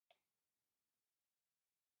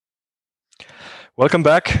Welcome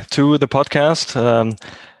back to the podcast.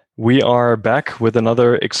 We are back with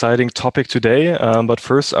another exciting topic today. But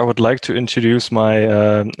first, I would like to introduce my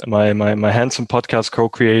handsome podcast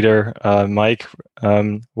co-creator, Mike.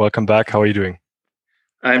 Welcome back. How are you doing?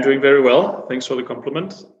 I'm doing very well. Thanks for the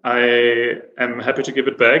compliment. I am happy to give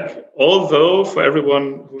it back. Although, for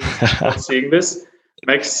everyone who's not seeing this,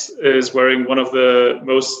 Max is wearing one of the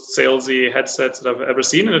most salesy headsets that I've ever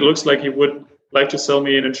seen, and it looks like he would like to sell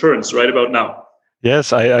me an insurance right about now.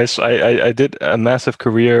 Yes, I did a massive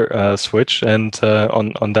career switch, and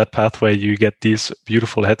on that pathway, you get these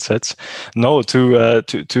beautiful headsets. No,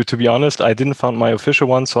 to be honest, I didn't find my official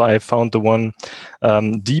one, so I found the one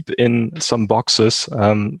deep in some boxes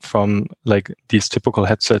from like these typical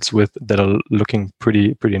headsets with that are looking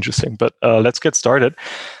pretty interesting. But let's get started.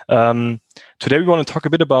 Today, we want to talk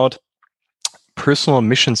a bit about personal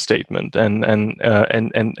mission statement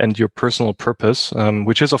and your personal purpose,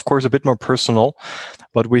 which is of course a bit more personal,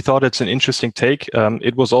 but we thought it's an interesting take.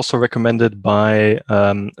 It was also recommended by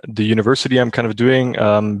the university I'm kind of doing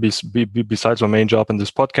besides my main job in this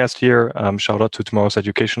podcast here. Shout out to Tomorrow's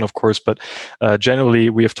Education, of course, but generally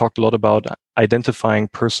we have talked a lot about identifying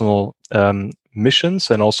personal missions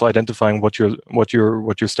and also identifying what you're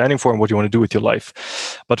standing for and what you want to do with your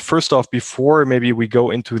life. But first off, before maybe we go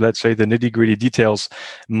into, let's say, the nitty-gritty details,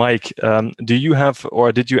 Mike, do you have,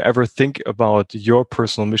 or did you ever think about your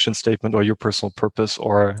personal mission statement or your personal purpose?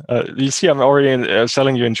 Or you see, I'm already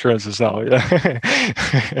selling you insurances now.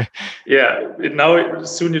 Yeah, now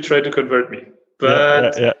soon you try to convert me.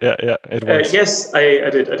 But yeah. It was. yes, I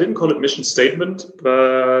did. I didn't call it mission statement,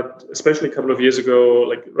 but especially a couple of years ago,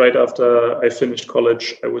 like right after I finished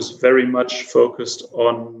college, I was very much focused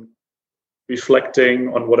on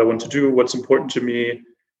reflecting on what I want to do, what's important to me,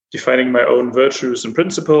 defining my own virtues and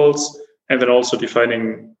principles, and then also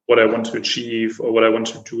defining what I want to achieve or what I want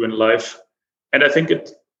to do in life. And I think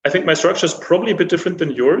my structure is probably a bit different than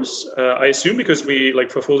yours. I assume because we, like,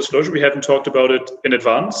 for full disclosure, we haven't talked about it in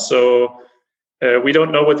advance, so we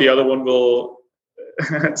don't know what the other one will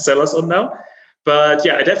sell us on now. But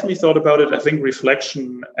yeah, I definitely thought about it. I think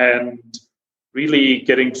reflection and really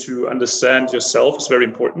getting to understand yourself is very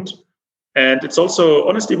important. And it's also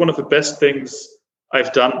honestly one of the best things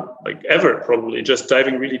I've done, like ever, probably, just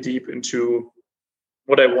diving really deep into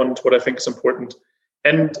what I want, what I think is important.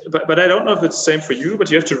 And but I don't know if it's the same for you, but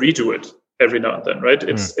you have to redo it every now and then, right?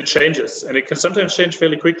 It changes, and it can sometimes change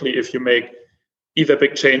fairly quickly if you make either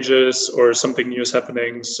big changes or something new is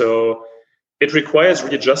happening. So it requires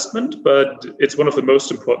readjustment, but it's one of the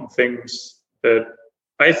most important things that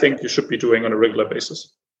I think you should be doing on a regular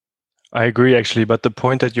basis. I agree, actually, but the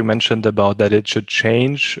point that you mentioned about that it should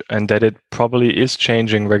change and that it probably is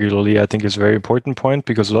changing regularly, I think is a very important point,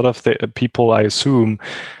 because a lot of the people, I assume,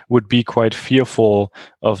 would be quite fearful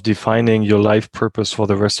of defining your life purpose for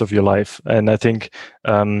the rest of your life. And I think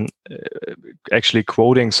actually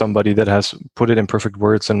quoting somebody that has put it in perfect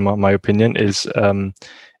words, in my opinion, is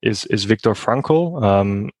Viktor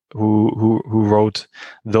Frankl, who wrote,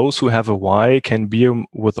 "Those who have a why can be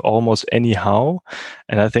with almost any how."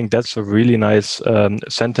 And I think that's a really nice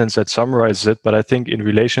sentence that summarizes it. But I think in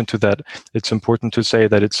relation to that, it's important to say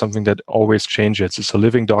that it's something that always changes. It's a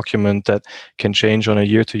living document that can change on a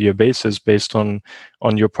year-to-year basis based on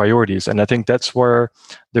your priorities. And I think that's where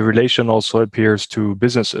the relation also appears to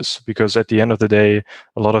businesses, because at the end of the day,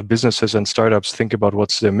 a lot of businesses and startups think about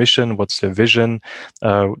what's their mission, what's their vision.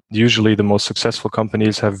 Usually the most successful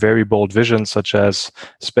companies have very bold visions, such as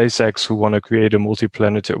SpaceX, who want to create a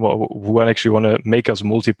multiplanetary, who actually want to make us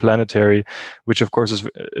multiplanetary, which of course is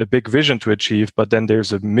a big vision to achieve, but then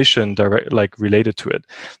there's a mission related to it.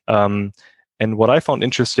 And what I found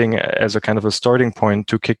interesting as a kind of a starting point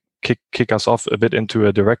to kick us off a bit into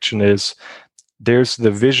a direction is, there's the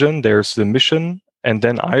vision, there's the mission, and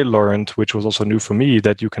then I learned, which was also new for me,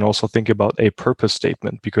 that you can also think about a purpose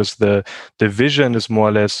statement, because the vision is more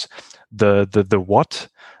or less the what,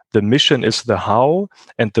 the mission is the how,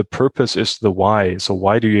 and the purpose is the why. So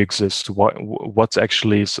why do you exist? Why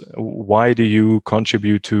do you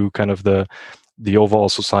contribute to kind of the overall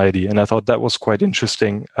society? And I thought that was quite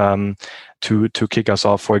interesting to kick us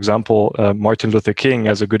off. For example, Martin Luther King,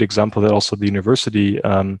 as a good example that also the university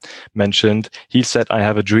mentioned, he said, "I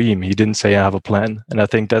have a dream." He didn't say, "I have a plan." And I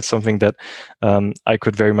think that's something that I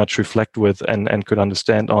could very much reflect with and could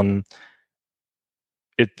understand on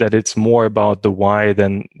it, that it's more about the why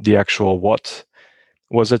than the actual what.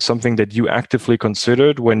 Was it something that you actively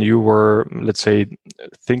considered when you were, let's say,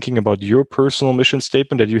 thinking about your personal mission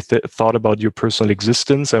statement, that you thought about your personal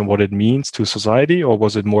existence and what it means to society, or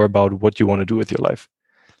was it more about what you want to do with your life?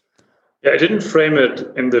 Yeah, I didn't frame it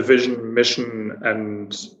in the vision, mission,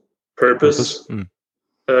 and purpose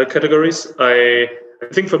categories. I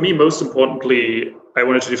think for me, most importantly, I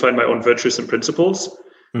wanted to define my own virtues and principles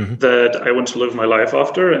that I want to live my life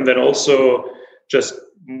after. And then also just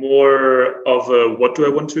more of a what do I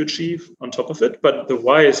want to achieve on top of it. But the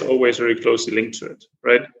why is always very closely linked to it,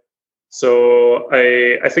 right? So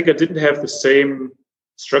I think I didn't have the same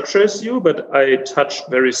structure as you, but I touched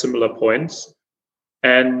very similar points.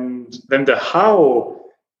 And then the how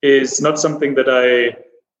is not something that I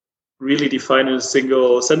really define in a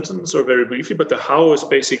single sentence or very briefly, but the how is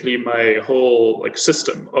basically my whole like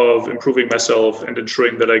system of improving myself and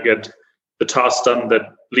ensuring that I get the tasks done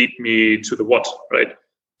that lead me to the what, right?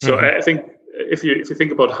 So I think if you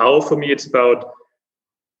think about how, for me, it's about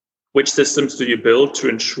which systems do you build to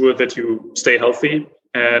ensure that you stay healthy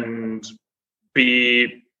and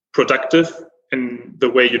be productive in the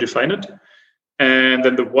way you define it. And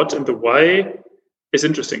then the what and the why is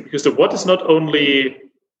interesting, because the what is not only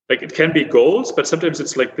like, it can be goals, but sometimes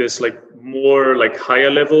it's like this like more like higher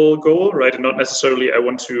level goal, right? And not necessarily I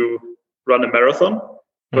want to run a marathon,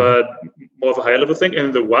 but more of a higher level thing.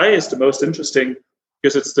 And the why is the most interesting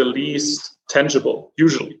because it's the least tangible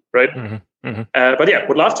usually, right? But yeah,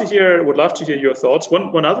 would love to hear your thoughts.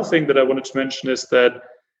 One other thing that I wanted to mention is that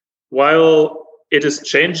while it is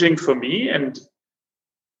changing for me and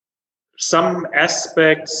some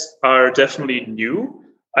aspects are definitely new,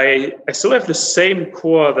 I still have the same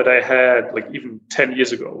core that I had like even 10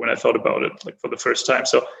 years ago when I thought about it like for the first time.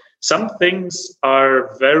 So some things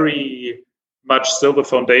are very much still the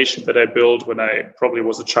foundation that I built when I probably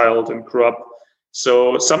was a child and grew up.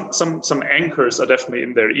 So some anchors are definitely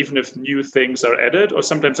in there, even if new things are added, or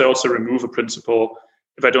sometimes I also remove a principle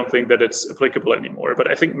if I don't think that it's applicable anymore.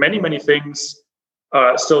 But I think many things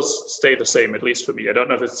still stay the same, at least for me. I don't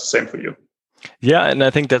know if it's the same for you. Yeah, and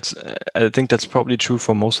I think that's probably true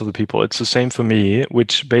for most of the people. It's the same for me,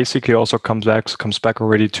 which basically also comes back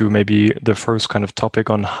already to maybe the first kind of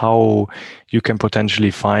topic on how you can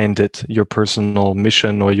potentially find it, your personal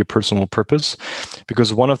mission or your personal purpose.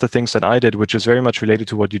 Because one of the things that I did, which is very much related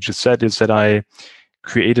to what you just said, is that I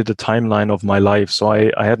created a timeline of my life. So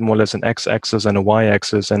I had more or less an x-axis and a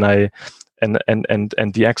y-axis, and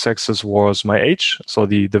the x-axis was my age, so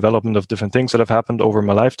the development of different things that have happened over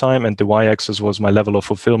my lifetime, and the y-axis was my level of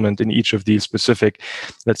fulfillment in each of these specific,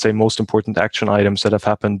 let's say, most important action items that have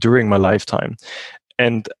happened during my lifetime.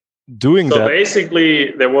 And doing that,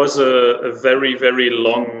 basically there was a very, very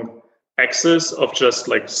long axis of just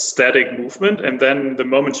like static movement, and then the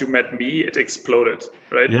moment you met me, it exploded,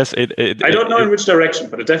 right? Yes, I don't know in which direction,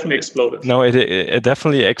 but it definitely exploded. No, it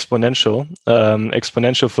definitely exponential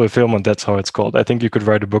fulfillment. That's how it's called. I think you could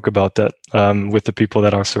write a book about that with the people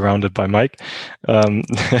that are surrounded by Mike.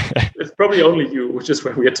 It's probably only you, which is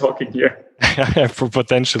why we are talking here.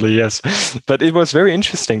 Potentially, yes. But it was very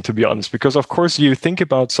interesting, to be honest, because of course you think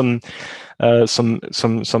about some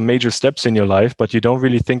major steps in your life, but you don't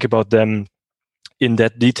really think about them in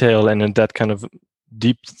that detail and in that kind of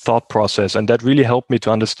deep thought process. And that really helped me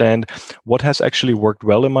to understand what has actually worked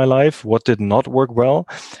well in my life, what did not work well,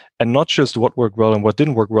 and not just what worked well and what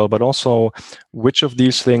didn't work well, but also which of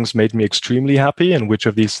these things made me extremely happy and which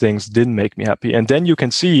of these things didn't make me happy. And then you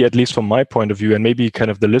can see, at least from my point of view, and maybe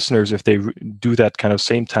kind of the listeners, if they do that kind of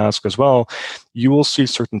same task as well, you will see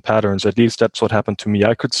certain patterns. At least that's what happened to me.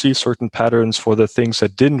 I could see certain patterns for the things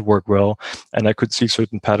that didn't work well, and I could see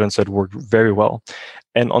certain patterns that worked very well.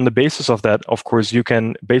 And on the basis of that, of course, you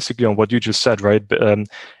can basically, on what you just said, right?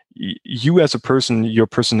 You as a person, your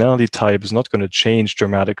personality type is not going to change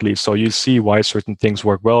dramatically. So you see why certain things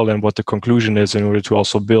work well and what the conclusion is in order to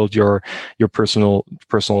also build your personal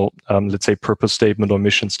let's say, purpose statement or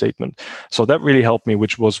mission statement. So that really helped me,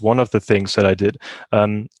 which was one of the things that I did.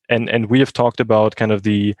 And we have talked about kind of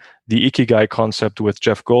the Ikigai concept with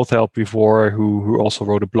Jeff Goldthelt before, who also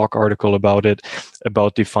wrote a blog article about it,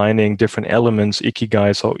 about defining different elements,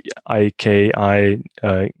 Ikigai, so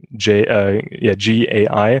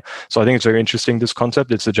G-A-I. So I think it's very interesting, this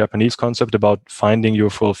concept. It's a Japanese concept about finding your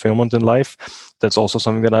fulfillment in life. That's also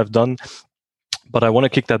something that I've done. But I want to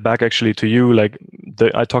kick that back actually to you. Like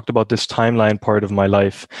I talked about this timeline part of my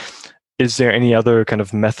life. Is there any other kind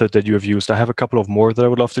of method that you have used? I have a couple of more that I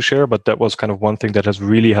would love to share, but that was kind of one thing that has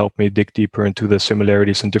really helped me dig deeper into the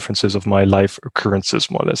similarities and differences of my life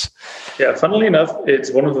occurrences, more or less. Yeah, funnily enough,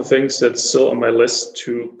 it's one of the things that's still on my list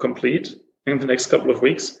to complete in the next couple of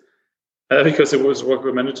weeks, because it was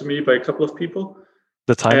recommended to me by a couple of people.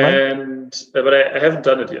 The timeline? But I haven't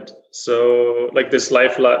done it yet. So like this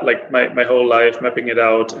life, like my whole life, mapping it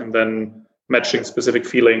out and then matching specific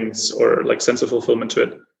feelings or like sense of fulfillment to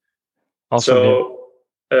it. Awesome, so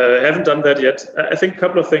I haven't done that yet. I think a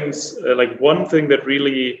couple of things, like one thing that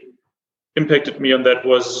really impacted me on that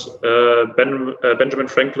was Benjamin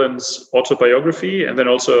Franklin's autobiography, and then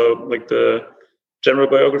also like the general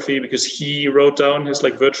biography, because he wrote down his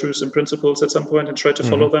like virtues and principles at some point and tried to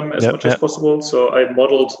follow them as much as possible. So I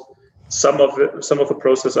modeled some of the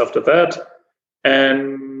process after that.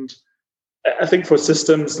 And I think for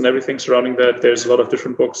systems and everything surrounding that, there's a lot of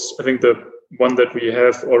different books. I think the one that we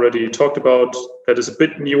have already talked about that is a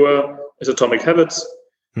bit newer is Atomic Habits.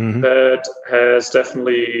 That has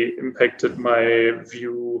definitely impacted my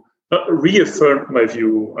view, reaffirmed my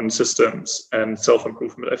view on systems and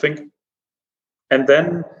self-improvement, I think. And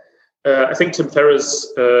then I think Tim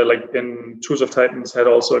Ferriss, like in Tools of Titans, had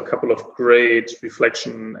also a couple of great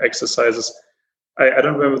reflection exercises. I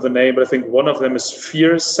don't remember the name, but I think one of them is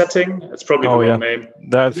fear setting. It's probably the wrong name.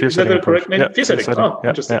 Is that the correct name? Yeah, fear setting. Oh,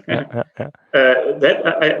 interesting.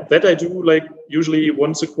 That I do like usually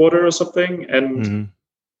once a quarter or something, and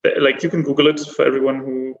like you can Google it for everyone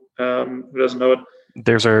who doesn't know it.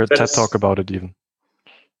 There's a TED Talk about it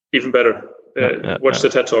even better. Watch the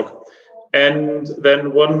TED Talk. And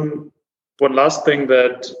then one last thing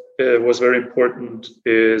that was very important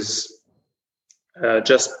is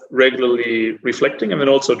just regularly reflecting, and then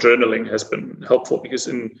also journaling has been helpful, because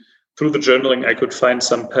through the journaling I could find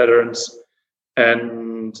some patterns,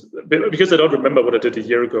 and because I don't remember what I did a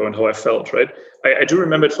year ago and how I felt, right? I do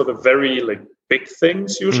remember it for the very like big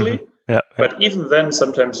things usually, but even then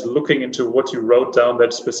sometimes looking into what you wrote down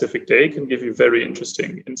that specific day can give you very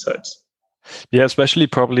interesting insights. Yeah, especially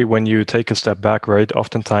probably when you take a step back, right?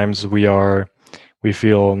 Oftentimes we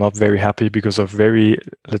feel not very happy because of very,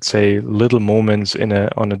 let's say, little moments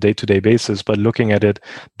on a day-to-day basis. But looking at it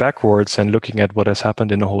backwards and looking at what has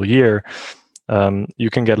happened in a whole year, you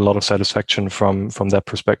can get a lot of satisfaction from that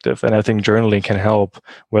perspective. And I think journaling can help,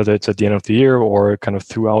 whether it's at the end of the year or kind of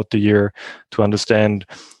throughout the year, to understand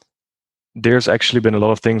there's actually been a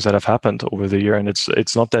lot of things that have happened over the year, and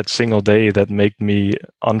it's not that single day that make me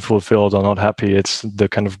unfulfilled or not happy. It's the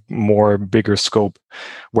kind of more bigger scope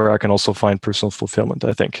where I can also find personal fulfillment,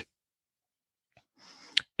 I think.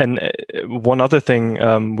 And one other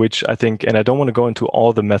thing, which I think, and I don't want to go into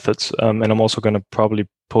all the methods, and I'm also going to probably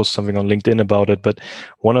post something on LinkedIn about it, but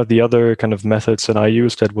one of the other kind of methods that I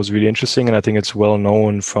used that was really interesting, and I think it's well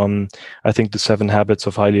known from, I think, the 7 Habits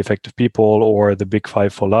of Highly Effective People or the Big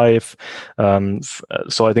 5 for Life.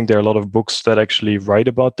 So I think there are a lot of books that actually write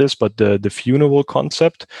about this, but the funeral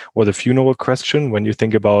concept or the funeral question, when you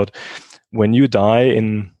think about when you die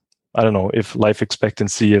in, I don't know, if life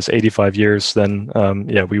expectancy is 85 years, then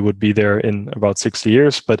we would be there in about 60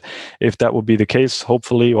 years. But if that would be the case,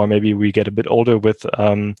 hopefully, or maybe we get a bit older with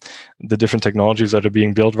the different technologies that are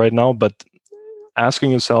being built right now. But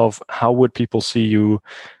asking yourself, how would people see you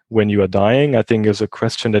when you are dying, I think is a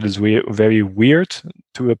question that is very weird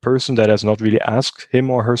to a person that has not really asked him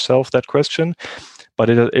or herself that question. But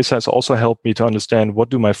it has also helped me to understand, what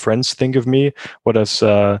do my friends think of me? What does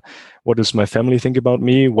my family think about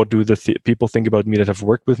me? What do the people think about me that have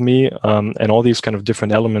worked with me? And all these kind of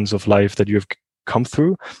different elements of life that you have come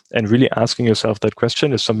through. And really asking yourself that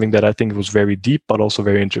question is something that I think was very deep, but also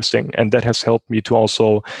very interesting. And that has helped me to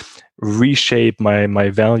also reshape my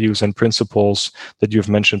values and principles that you've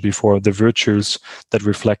mentioned before, the virtues that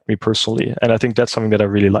reflect me personally. And I think that's something that I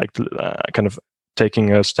really liked, kind of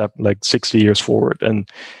taking a step like 60 years forward and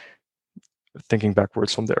thinking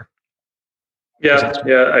backwards from there. Yeah,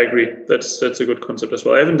 I agree. That's a good concept as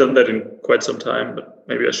well. I haven't done that in quite some time, but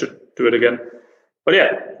maybe I should do it again. But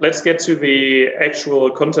yeah, let's get to the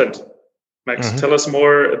actual content. Max, tell us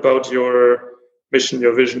more about your mission,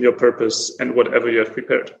 your vision, your purpose, and whatever you have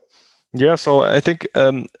prepared. Yeah, so I think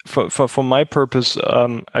for my purpose,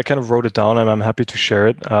 I kind of wrote it down, and I'm happy to share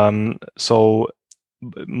it. So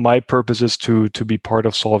my purpose is to be part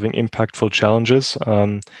of solving impactful challenges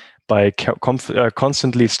by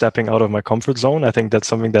constantly stepping out of my comfort zone. I think that's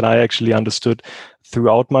something that I actually understood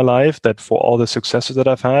throughout my life, that for all the successes that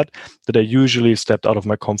I've had, that I usually stepped out of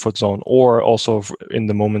my comfort zone, or also in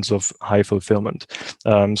the moments of high fulfillment.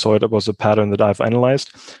 So it was a pattern that I've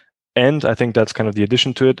analyzed. And I think that's kind of the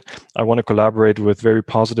addition to it. I want to collaborate with very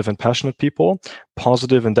positive and passionate people.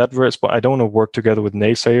 Positive in that verse, but I don't want to work together with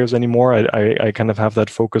naysayers anymore. I kind of have that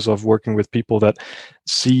focus of working with people that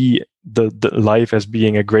see the life as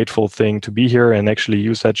being a grateful thing to be here and actually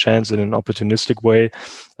use that chance in an opportunistic way,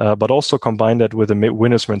 but also combine that with a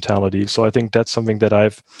winner's mentality. So I think that's something that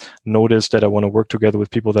I've noticed, that I want to work together with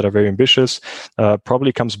people that are very ambitious.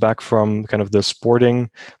 Probably comes back from kind of the sporting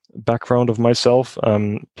background of myself,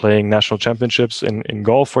 playing national championships in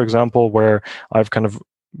golf, for example, where I've kind of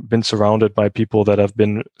been surrounded by people that have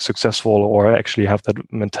been successful or actually have that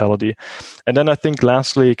mentality. And then I think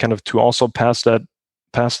lastly, kind of to also pass that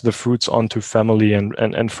pass the fruits on to family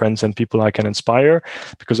and friends and people I can inspire,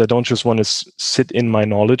 because I don't just want to sit in my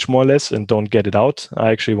knowledge more or less and don't get it out.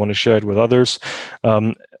 I actually want to share it with others.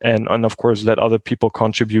 And of course, let other people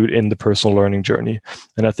contribute in the personal learning journey.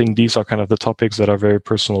 And I think these are kind of the topics that are very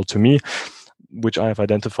personal to me, which I have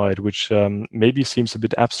identified, which maybe seems a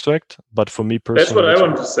bit abstract, but for me personally, that's what I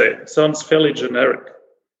want to say. It sounds fairly generic.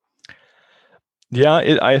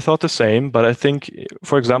 Yeah, I thought the same, but I think,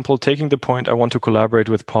 for example, taking the point, I want to collaborate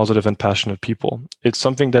with positive and passionate people. It's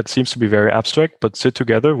something that seems to be very abstract, but sit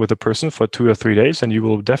together with a person for 2 or 3 days, and you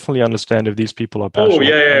will definitely understand if these people are passionate. Oh,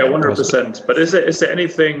 yeah, 100%. But is there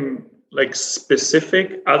anything like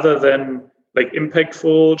specific other than like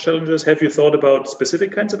impactful challenges? Have you thought about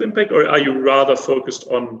specific kinds of impact, or are you rather focused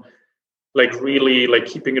on like really like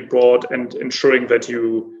keeping it broad and ensuring that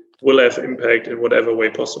you will have impact in whatever way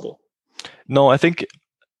possible? No, I think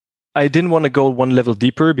I didn't want to go one level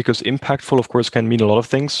deeper, because impactful, of course, can mean a lot of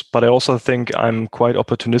things. But I also think I'm quite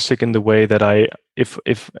opportunistic in the way that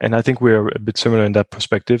and I think we're a bit similar in that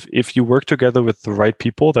perspective. If you work together with the right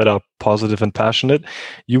people that are positive and passionate,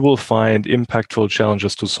 you will find impactful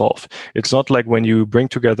challenges to solve. It's not like when you bring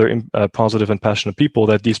together positive and passionate people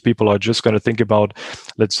that these people are just going to think about,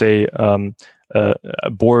 let's say,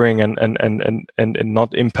 boring and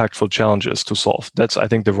not impactful challenges to solve. That's, I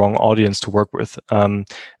think, the wrong audience to work with. And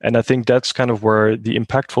I think that's kind of where the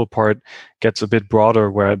impactful part gets a bit broader,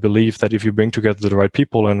 where I believe that if you bring together the right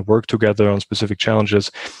people and work together on specific challenges,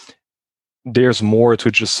 there's more to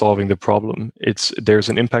just solving the problem. There's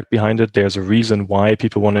an impact behind it. There's a reason why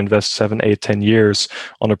people want to invest 7, 8, 10 years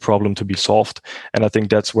on a problem to be solved. And I think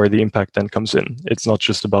that's where the impact then comes in. It's not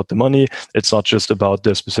just about the money. It's not just about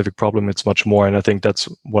the specific problem. It's much more. And I think that's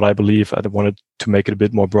what I believe. I wanted to make it a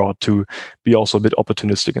bit more broad, to be also a bit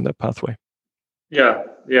opportunistic in that pathway. Yeah,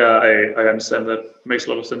 I understand that. Makes a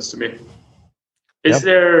lot of sense to me. Is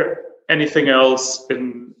there anything else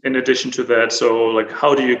in addition to that? So like,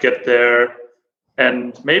 how do you get there?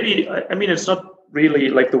 And maybe, I mean, it's not really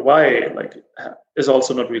like the why, like, is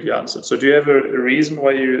also not really answered. So do you have a reason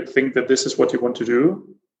why you think that this is what you want to do?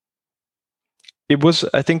 It was,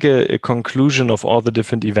 I think, a conclusion of all the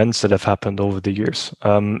different events that have happened over the years.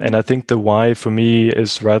 And I think the why for me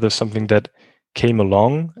is rather something that came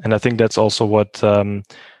along. And I think that's also what,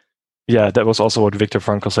 that was also what Viktor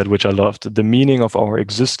Frankl said, which I loved. The meaning of our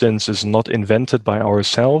existence is not invented by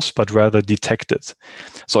ourselves, but rather detected.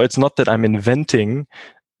 So it's not that I'm inventing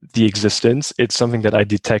the existence, it's something that I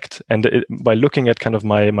detect. And by looking at kind of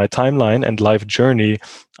my timeline and life journey,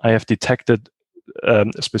 I have detected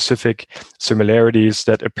specific similarities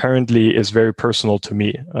that apparently is very personal to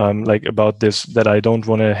me, like about this, that I don't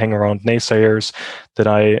want to hang around naysayers, that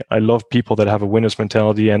I love people that have a winner's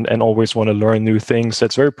mentality and always want to learn new things.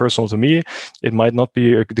 That's very personal to me. It might not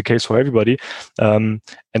be the case for everybody. And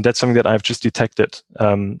that's something that I've just detected.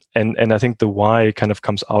 And I think the why kind of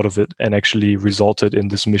comes out of it and actually resulted in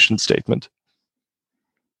this mission statement,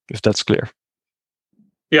 if that's clear.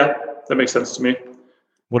 Yeah, that makes sense to me.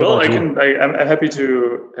 I'm happy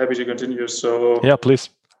to continue. So yeah, please.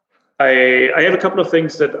 I have a couple of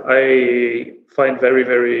things that I find very,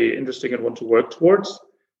 very interesting and want to work towards.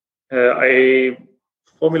 I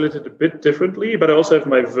formulate it a bit differently, but I also have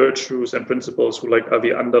my virtues and principles who are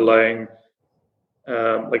the underlying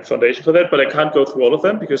foundation for that. But I can't go through all of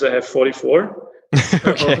them because I have 44.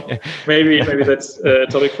 Okay. maybe that's a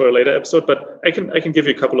topic for a later episode. But I can give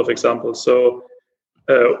you a couple of examples. So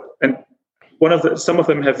and some of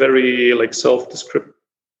them have very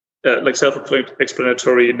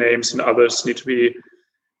self-explanatory names, and others need to be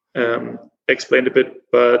explained a bit.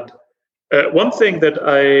 But one thing that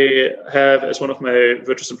I have as one of my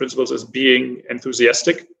virtues and principles is being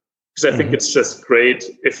enthusiastic, because I think it's just great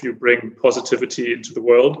if you bring positivity into the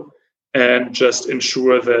world and just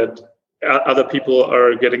ensure that other people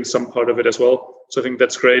are getting some part of it as well. So I think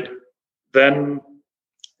that's great. Then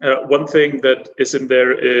one thing that is in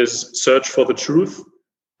there is search for the truth,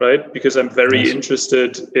 right? Because I'm very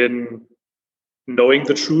interested in knowing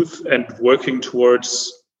the truth and working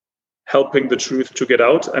towards helping the truth to get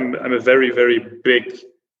out. I'm a very, very big,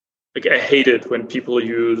 I hate it when people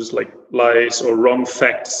use lies or wrong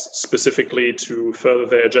facts specifically to further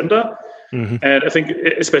their agenda. And I think,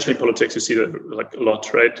 especially in politics, you see that a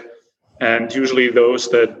lot, right? And usually those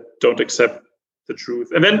that don't accept the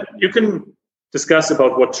truth. And then you can discuss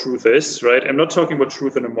about what truth is, right? I'm not talking about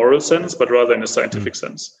truth in a moral sense, but rather in a scientific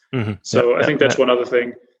sense. So I think that's one other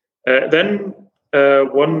thing. Then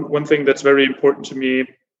one thing that's very important to me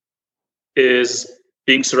is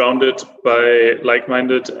being surrounded by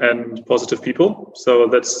like-minded and positive people. So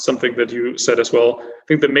that's something that you said as well. I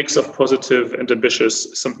think the mix of positive and ambitious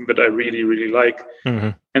is something that I really, really like. Mm-hmm.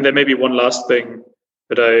 And then maybe one last thing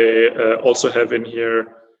that I also have in here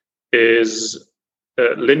is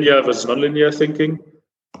linear versus nonlinear thinking.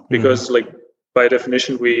 Because like by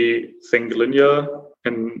definition, we think linear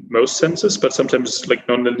in most senses, but sometimes like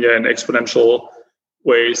nonlinear and exponential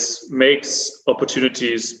ways makes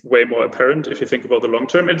opportunities way more apparent if you think about the long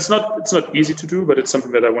term. And it's not easy to do, but it's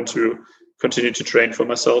something that I want to continue to train for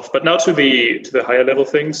myself. But now to the higher level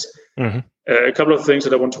things. A couple of things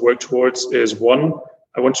that I want to work towards is one,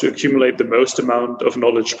 I want to accumulate the most amount of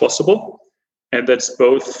knowledge possible. And that's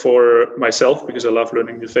both for myself, because I love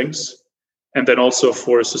learning new things, and then also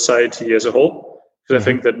for society as a whole, because I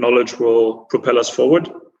think that knowledge will propel us forward.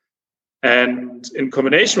 And in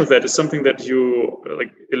combination with that is something that you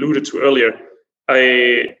like alluded to earlier.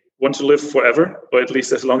 I want to live forever, or at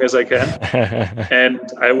least as long as I can. And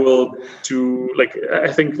I will do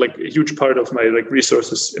I think a huge part of my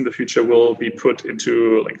resources in the future will be put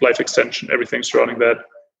into life extension, everything surrounding that,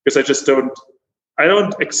 because I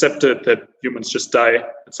don't accept it that humans just die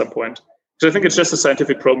at some point. Because I think it's just a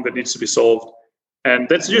scientific problem that needs to be solved. And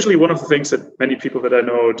that's usually one of the things that many people that I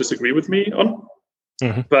know disagree with me on.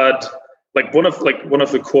 But one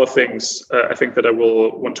of the core things I think that I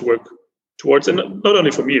will want to work towards, and not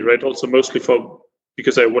only for me, right? Also mostly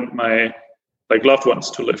because I want my loved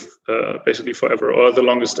ones to live basically forever, or the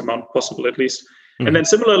longest amount possible at least. And then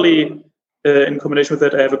similarly, in combination with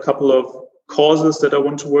that, I have a couple of causes that I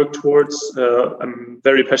want to work towards. I'm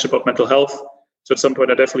very passionate about mental health. So at some point,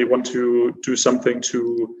 I definitely want to do something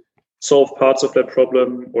to solve parts of that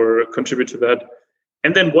problem or contribute to that.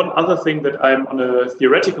 And then one other thing that I'm on a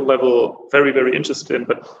theoretical level very, very interested in,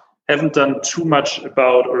 but haven't done too much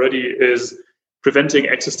about already, is preventing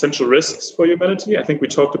existential risks for humanity. I think we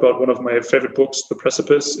talked about one of my favorite books, The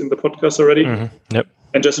Precipice, in the podcast already. Yep.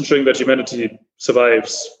 And just ensuring that humanity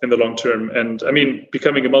survives in the long term. And I mean,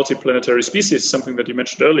 becoming a multiplanetary species is something that you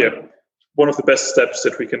mentioned earlier. One of the best steps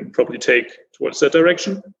that we can probably take towards that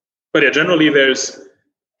direction. But yeah, generally there's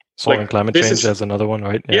solving climate change as another one,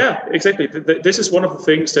 right? Yeah, exactly. This is one of the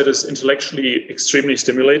things that is intellectually extremely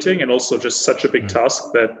stimulating, and also just such a big task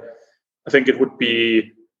that I think it would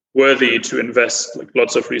be worthy to invest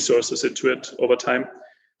lots of resources into it over time.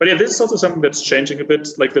 But yeah, this is also something that's changing a bit.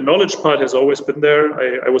 The knowledge part has always been there.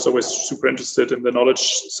 I was always super interested in the knowledge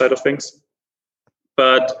side of things.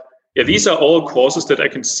 But yeah, these are all causes that I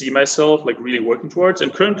can see myself really working towards.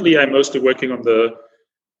 And currently I'm mostly working on the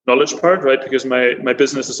knowledge part, right? Because my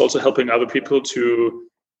business is also helping other people to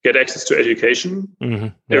get access to education,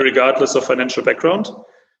 regardless of financial background.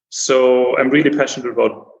 So I'm really passionate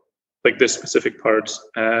about this specific part.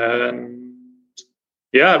 And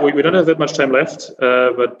yeah, we don't have that much time left,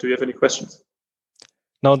 but do you have any questions?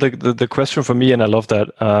 No, the question for me, and I love that,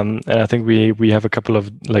 and I think we have a couple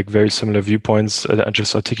of very similar viewpoints,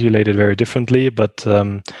 just articulated very differently. But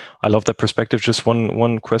I love that perspective. Just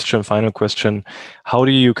one question, final question: how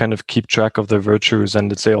do you kind of keep track of the virtues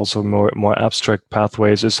and, let's say, also more abstract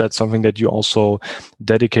pathways? Is that something that you also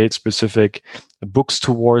dedicate specific books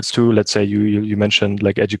towards? Let's say you mentioned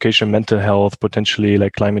education, mental health, potentially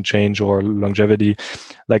climate change or longevity.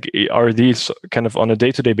 Are these kind of on a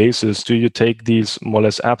day-to-day basis? Do you take these more or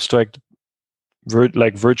less abstract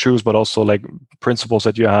virtues, but also principles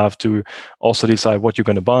that you have to also decide what you're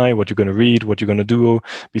going to buy, what you're going to read, what you're going to do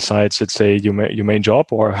besides, let's say, your main job?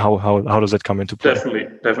 Or how does that come into play?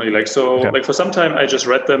 Definitely. For some time I just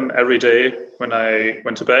read them every day when I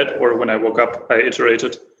went to bed, or when I woke up I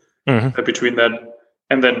iterated between that,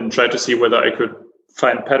 and then tried to see whether I could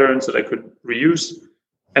find patterns that I could reuse.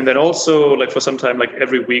 And then also for some time,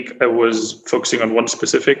 every week I was focusing on one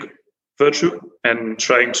specific virtue and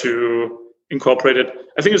trying to incorporate it.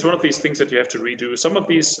 I think it's one of these things that you have to redo. Some of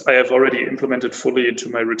these I have already implemented fully into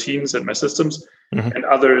my routines and my systems, and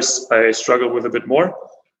others I struggle with a bit more.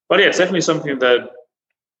 But yeah, it's definitely something that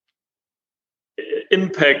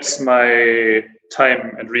impacts my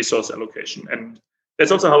time and resource allocation. And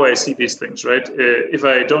that's also how I see these things, right? If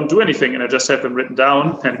I don't do anything and I just have them written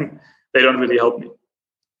down, then they don't really help me.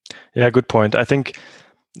 Yeah, good point. I think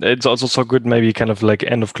it's also so good, maybe kind of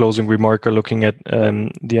end of closing remark or looking at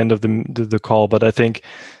the end of the call. But I think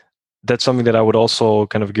that's something that I would also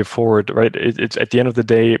kind of give forward, right? It's at the end of the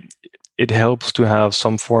day, it helps to have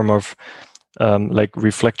some form of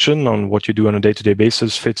reflection on what you do on a day-to-day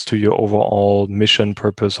basis, fits to your overall mission,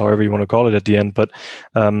 purpose, however you want to call it at the end. But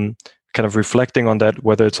kind of reflecting on that,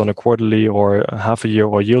 whether it's on a quarterly or a half a year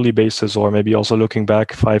or yearly basis, or maybe also looking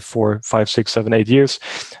back 5, 4, 5, 6, 7, 8 years,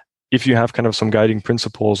 if you have kind of some guiding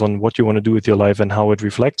principles on what you want to do with your life and how it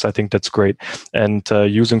reflects, I think that's great. And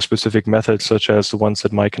using specific methods such as the ones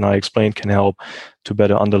that Mike and I explained can help to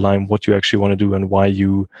better underline what you actually want to do and why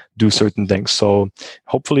you do certain things. So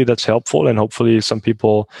hopefully that's helpful, and hopefully some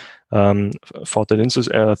people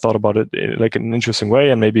thought about it like an interesting way,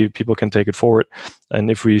 and maybe people can take it forward. And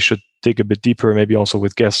if we should dig a bit deeper, maybe also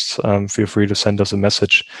with guests, feel free to send us a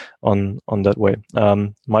message on that way.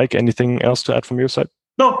 Mike, anything else to add from your side?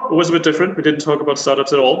 No, it was a bit different. We didn't talk about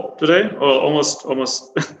startups at all today, or almost,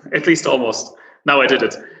 at least almost. Now I did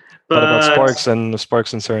it. But about Sparks and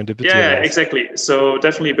Serendipity? Yeah, exactly. So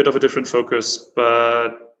definitely a bit of a different focus.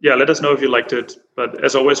 But yeah, let us know if you liked it. But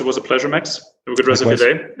as always, it was a pleasure, Max. Have a good rest of your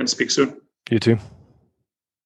day, and speak soon. You too.